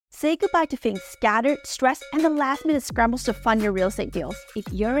Say goodbye to feeling scattered, stressed, and the last-minute scrambles to fund your real estate deals. If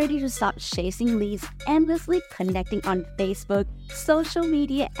you're ready to stop chasing leads, endlessly connecting on Facebook, social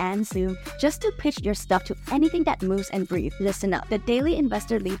media, and Zoom just to pitch your stuff to anything that moves and breathes, listen up. The Daily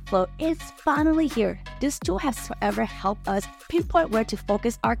Investor Lead Flow is finally here. This tool has forever helped us pinpoint where to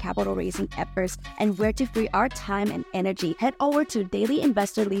focus our capital raising efforts and where to free our time and energy. Head over to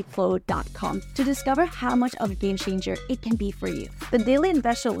dailyinvestorleadflow.com to discover how much of a game changer it can be for you. The Daily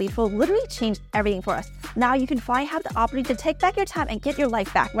Investor Lead Flow literally changed everything for us. Now you can finally have the opportunity to take back your time and get your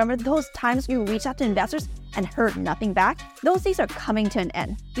life back. Remember those times you reached out to investors and heard nothing back? Those days are coming to an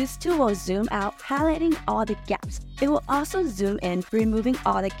end. This tool will zoom out, highlighting all the gaps. It will also zoom in, removing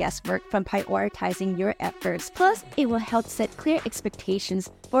all the guesswork from prioritizing your efforts. Plus, it will help set clear expectations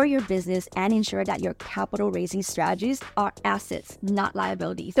for your business and ensure that your capital raising strategies are assets, not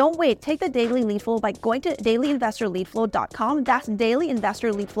liabilities. Don't wait. Take the Daily Lead Flow by going to dailyinvestorleadflow.com. That's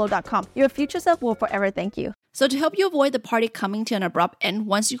dailyinvestorleadflow.com. Your future self will forever thank you. So to help you avoid the party coming to an abrupt end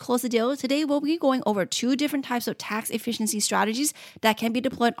once you close the deal, today we'll be going over 2 different types of tax efficiency strategies that can be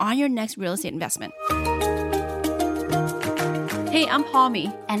deployed on your next real estate investment. Hey, I'm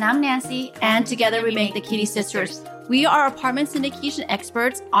Palmy. And I'm Nancy. And together we make the Kitty Sisters. We are apartment syndication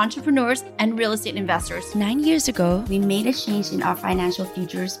experts, entrepreneurs, and real estate investors. 9 years ago, we made a change in our financial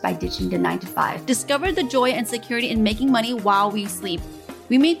futures by ditching the 9-to-5. Discovered the joy and security in making money while we sleep.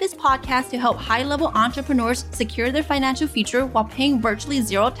 We made this podcast to help high-level entrepreneurs secure their financial future while paying virtually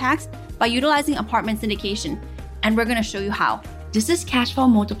zero tax by utilizing apartment syndication. And we're going to show you how. This is Cashflow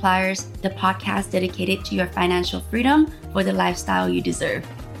Multipliers, the podcast dedicated to your financial freedom for the lifestyle you deserve.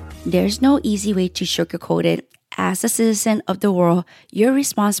 There's no easy way to sugarcoat it. As a citizen of the world, you're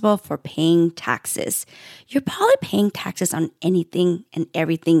responsible for paying taxes. You're probably paying taxes on anything and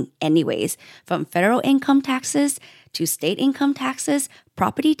everything anyways, from federal income taxes to state income taxes,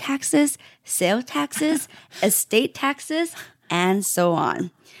 property taxes, sales taxes, estate taxes, and so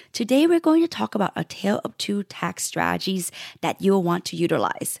on. Today, we're going to talk about a tale of 2 tax strategies that you'll want to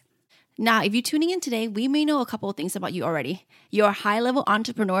utilize. Now, if you're tuning in today, we may know a couple of things about you already. You're a high-level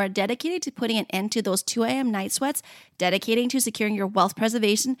entrepreneur dedicated to putting an end to those 2 a.m. night sweats, dedicating to securing your wealth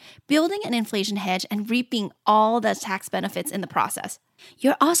preservation, building an inflation hedge, and reaping all the tax benefits in the process.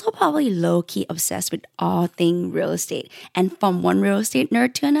 You're also probably low-key obsessed with all things real estate. And from one real estate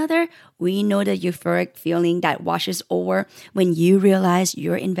nerd to another, we know the euphoric feeling that washes over when you realize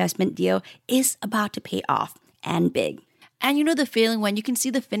your investment deal is about to pay off, and big. And you know the feeling when you can see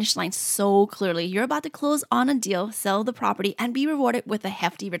the finish line so clearly. You're about to close on a deal, sell the property, and be rewarded with a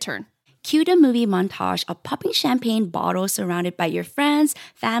hefty return. Cue the movie montage of popping champagne bottles surrounded by your friends,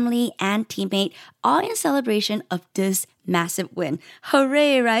 family, and teammate, all in celebration of this massive win.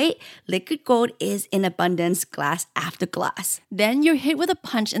 Hooray, right? Liquid gold is in abundance, glass after glass. Then you're hit with a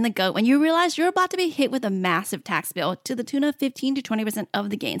punch in the gut when you realize you're about to be hit with a massive tax bill to the tune of 15 to 20%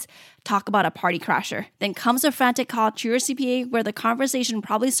 of the gains. Talk about a party crasher. Then comes a frantic call to your CPA where the conversation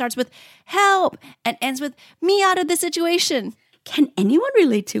probably starts with help and ends with me out of this situation. Can anyone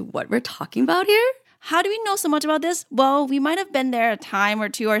relate to what we're talking about here? How do we know so much about this? Well, we might have been there a time or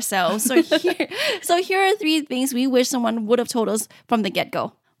two ourselves. So here are 3 things we wish someone would have told us from the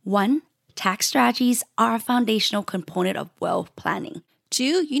get-go. 1, tax strategies are a foundational component of wealth planning.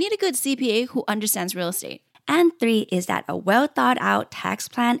 2, you need a good CPA who understands real estate. And 3 is that a well-thought-out tax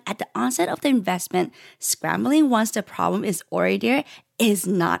plan at the onset of the investment, scrambling once the problem is already there, is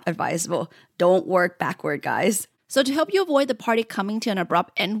not advisable. Don't work backward, guys. So to help you avoid the party coming to an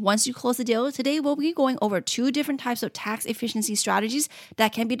abrupt end once you close the deal, today we'll be going over 2 different types of tax efficiency strategies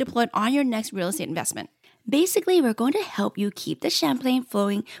that can be deployed on your next real estate investment. Basically, we're going to help you keep the champagne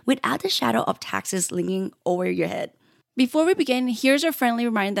flowing without the shadow of taxes lingering over your head. Before we begin, here's our friendly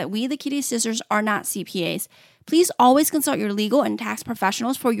reminder that we, the Kitty Sisters, are not CPAs. Please always consult your legal and tax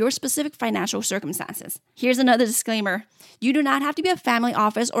professionals for your specific financial circumstances. Here's another disclaimer. You do not have to be a family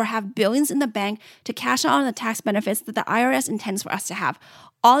office or have billions in the bank to cash out on the tax benefits that the IRS intends for us to have.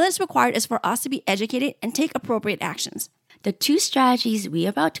 All that's required is for us to be educated and take appropriate actions. The 2 strategies we're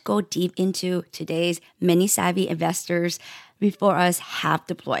about to go deep into today's many savvy investors before us have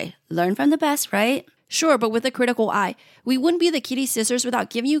deployed. Learn from the best, right? Sure, but with a critical eye. We wouldn't be the Kitty Sisters without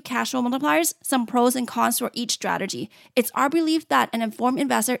giving you cash flow multipliers, some pros and cons for each strategy. It's our belief that an informed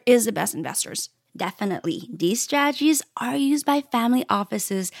investor is the best investors. Definitely. These strategies are used by family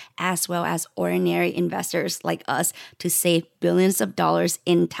offices as well as ordinary investors like us to save billions of dollars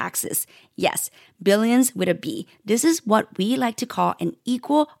in taxes. Yes, billions with a B. This is what we like to call an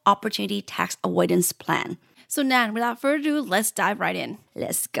equal opportunity tax avoidance plan. So Nan, without further ado, let's dive right in.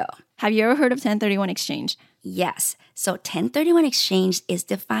 Let's go. Have you ever heard of 1031 exchange? Yes, so 1031 exchange is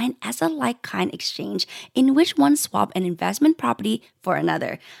defined as a like-kind exchange in which one swap an investment property for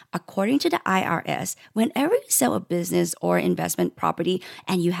another. According to the IRS, whenever you sell a business or investment property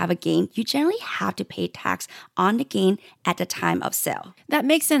and you have a gain, you generally have to pay tax on the gain at the time of sale. That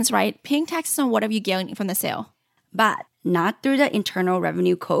makes sense, right? Paying taxes on whatever you gain from the sale. But not through the Internal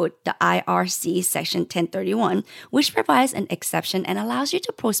Revenue Code, the IRC Section 1031, which provides an exception and allows you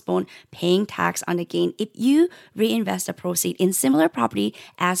to postpone paying tax on the gain if you reinvest the proceeds in similar property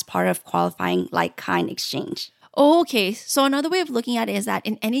as part of qualifying like-kind exchange. Oh, okay, so another way of looking at it is that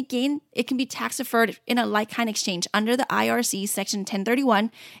in any gain, it can be tax deferred in a like-kind exchange under the IRC Section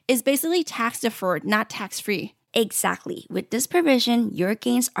 1031 is basically tax deferred, not tax-free. Exactly. With this provision, your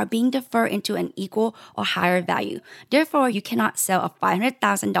gains are being deferred into an equal or higher value. Therefore, you cannot sell a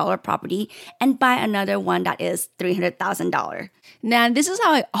 $500,000 property and buy another one that is $300,000. Nan, this is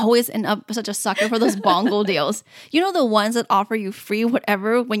how I always end up such a sucker for those bongo deals. You know, the ones that offer you free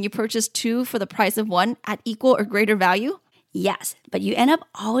whatever when you purchase two for the price of one at equal or greater value? Yes, but you end up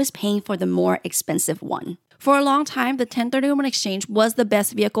always paying for the more expensive one. For a long time, the 1031 exchange was the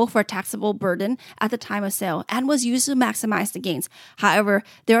best vehicle for a taxable burden at the time of sale and was used to maximize the gains. However,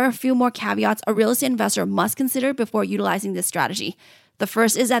 there are a few more caveats a real estate investor must consider before utilizing this strategy. The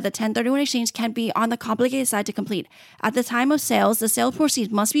first is that the 1031 exchange can be on the complicated side to complete. At the time of sales, the sale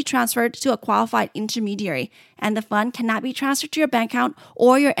proceeds must be transferred to a qualified intermediary, and the fund cannot be transferred to your bank account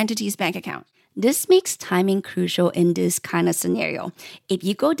or your entity's bank account. This makes timing crucial in this kind of scenario. If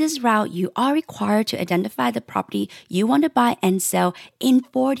you go this route, you are required to identify the property you want to buy and sell in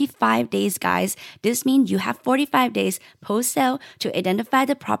 45 days, guys. This means you have 45 days post-sale to identify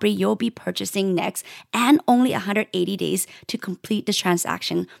the property you'll be purchasing next and only 180 days to complete the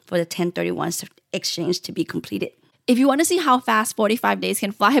transaction for the 1031 exchange to be completed. If you want to see how fast 45 days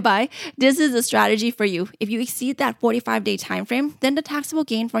can fly by, this is a strategy for you. If you exceed that 45-day time frame, then the taxable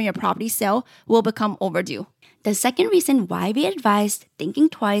gain from your property sale will become overdue. The second reason why we advise thinking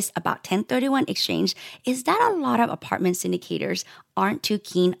twice about 1031 exchange is that a lot of apartment syndicators aren't too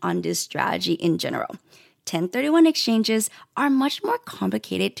keen on this strategy in general. 1031 exchanges are much more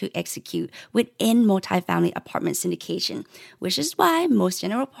complicated to execute within multifamily apartment syndication, which is why most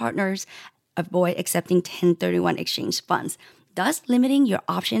general partners avoid accepting 1031 exchange funds, thus limiting your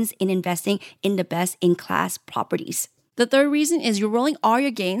options in investing in the best-in-class properties. The third reason is you're rolling all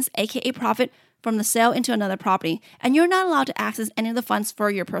your gains, aka profit, from the sale into another property, and you're not allowed to access any of the funds for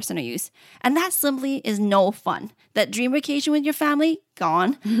your personal use. And that simply is no fun. That dream vacation with your family,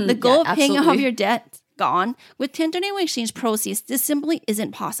 gone. The goal of paying off your debt, gone. With 1031 exchange proceeds, this simply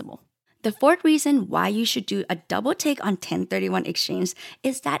isn't possible. The fourth reason why you should do a double take on 1031 exchange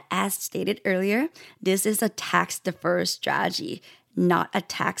is that, as stated earlier, this is a tax-deferred strategy, not a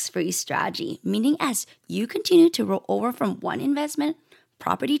tax-free strategy, meaning as you continue to roll over from one investment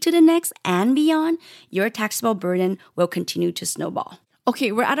property to the next and beyond, your taxable burden will continue to snowball.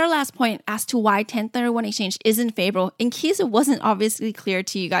 Okay, we're at our last point as to why 1031 exchange isn't favorable. In case it wasn't obviously clear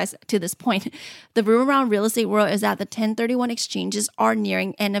to you guys to this point, the rumor around real estate world is that the 1031 exchanges are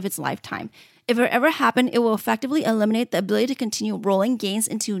nearing end of its lifetime. If it ever happened, it will effectively eliminate the ability to continue rolling gains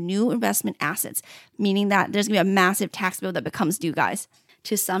into new investment assets, meaning that there's going to be a massive tax bill that becomes due, guys.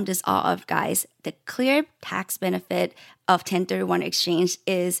 To sum this all up, guys, the clear tax benefit of 1031 exchange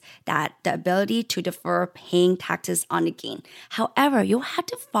is that the ability to defer paying taxes on the gain. However, you'll have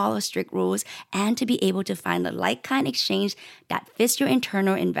to follow strict rules and to be able to find the like-kind exchange that fits your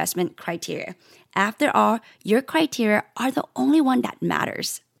internal investment criteria. After all, your criteria are the only one that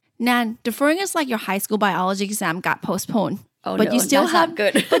matters. Nan, deferring is like your high school biology exam got postponed. Oh but no, you still that's have, not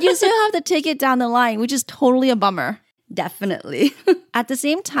good. But you still have to take it down the line, which is totally a bummer. Definitely. At the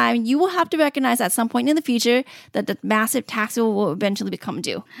same time, you will have to recognize at some point in the future that the massive tax bill will eventually become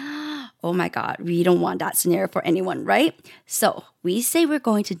due. Oh my God, we don't want that scenario for anyone, right? So we say we're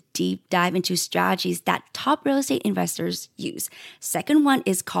going to deep dive into strategies that top real estate investors use. Second one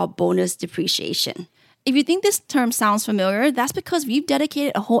is called bonus depreciation. If you think this term sounds familiar, that's because we've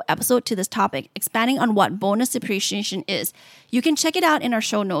dedicated a whole episode to this topic, expanding on what bonus depreciation is. You can check it out in our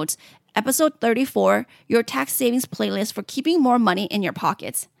show notes. Episode 34, your tax savings playlist for keeping more money in your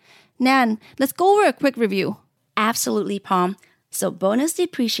pockets. Nan, let's go over a quick review. Absolutely, Palm. So bonus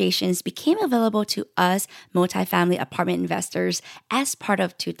depreciations became available to us multifamily apartment investors as part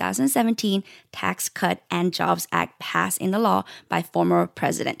of 2017 Tax Cut and Jobs Act passed into law by former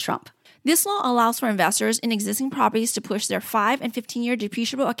President Trump. This law allows for investors in existing properties to push their 5 and 15-year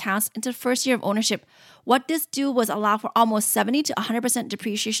depreciable accounts into the first year of ownership. What this do was allow for almost 70 to 100%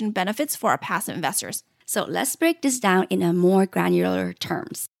 depreciation benefits for our passive investors. So let's break this down in a more granular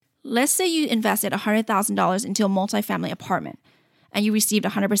terms. Let's say you invested $100,000 into a multifamily apartment and you received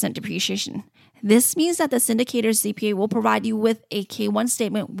 100% depreciation. This means that the syndicator's CPA will provide you with a K1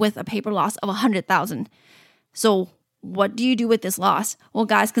 statement with a paper loss of $100,000. So what do you do with this loss? Well,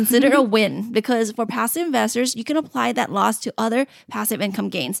 guys, consider it a win, because for passive investors, you can apply that loss to other passive income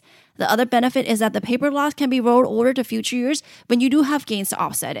gains. The other benefit is that the paper loss can be rolled over to future years when you do have gains to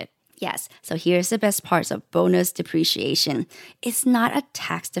offset it. Yes, so here's the best parts of bonus depreciation. It's not a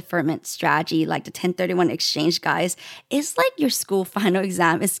tax deferment strategy like the 1031 exchange, guys. It's like your school final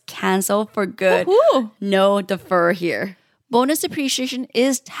exam is canceled for good. Woohoo! No defer here. Bonus depreciation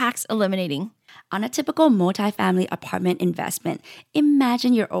is tax eliminating. On a typical multifamily apartment investment,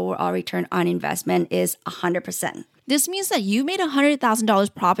 imagine your overall return on investment is 100%. This means that you made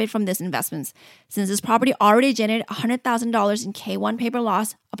 $100,000 profit from this investment. Since this property already generated $100,000 in K1 paper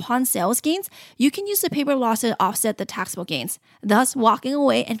loss upon sales gains, you can use the paper loss to offset the taxable gains, thus walking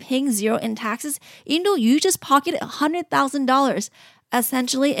away and paying zero in taxes, even though you just pocketed $100,000.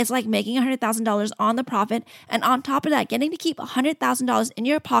 Essentially, it's like making $100,000 on the profit, and on top of that, getting to keep $100,000 in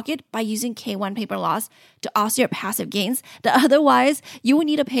your pocket by using K1 paper loss to offset your passive gains that otherwise you would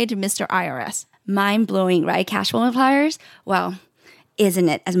need to pay to Mr. IRS. Mind-blowing, right, cash multipliers? Well, isn't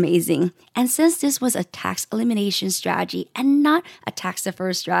it amazing? And since this was a tax elimination strategy and not a tax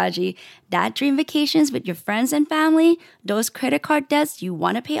deferred strategy, that dream vacations with your friends and family, those credit card debts you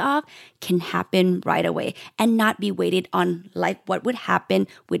want to pay off, can happen right away and not be weighted on like what would happen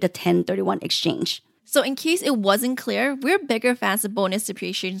with the 1031 exchange. So in case it wasn't clear, we're bigger fans of bonus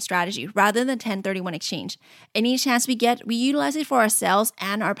depreciation strategy rather than 1031 exchange. Any chance we get, we utilize it for ourselves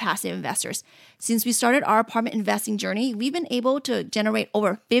and our passive investors. Since we started our apartment investing journey, we've been able to generate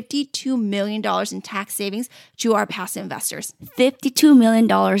over $52 million in tax savings to our passive investors. $52 million,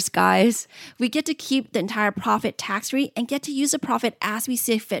 guys. We get to keep the entire profit tax-free and get to use the profit as we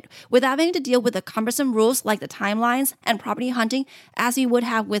see fit without having to deal with the cumbersome rules like the timelines and property hunting as we would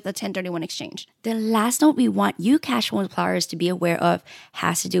have with a 1031 exchange. The last note we want you cash multipliers to be aware of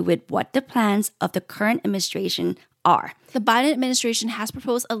has to do with what the plans of the current administration are. The Biden administration has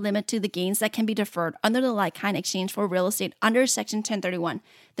proposed a limit to the gains that can be deferred under the like-kind exchange for real estate under Section 1031.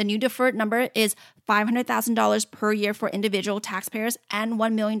 The new deferred number is $500,000 per year for individual taxpayers and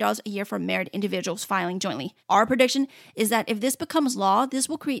 $1 million a year for married individuals filing jointly. Our prediction is that if this becomes law, this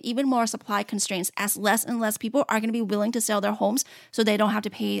will create even more supply constraints as less and less people are going to be willing to sell their homes so they don't have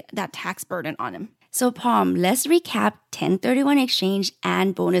to pay that tax burden on them. So, Palm, let's recap 1031 exchange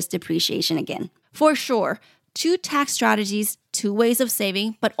and bonus depreciation again. For sure. 2 tax strategies, 2 ways of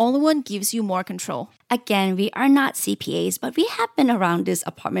saving, but only one gives you more control. Again, we are not CPAs, but we have been around this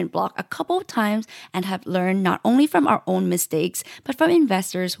apartment block a couple of times and have learned not only from our own mistakes, but from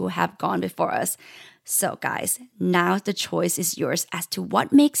investors who have gone before us. So guys, now the choice is yours as to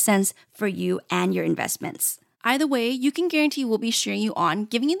what makes sense for you and your investments. Either way, you can guarantee we'll be cheering you on,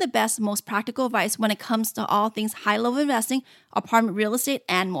 giving you the best, most practical advice when it comes to all things high-level investing, apartment real estate,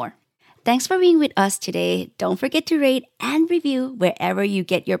 and more. Thanks for being with us today. Don't forget to rate and review wherever you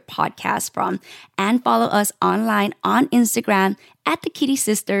get your podcast from. And follow us online on Instagram at The Kitty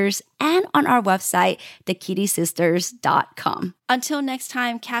Sisters and on our website, thekittysisters.com. Until next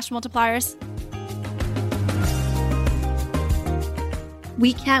time, cash multipliers.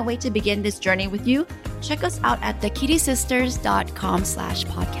 We can't wait to begin this journey with you. Check us out at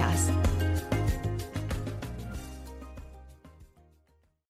thekittysisters.com/podcast.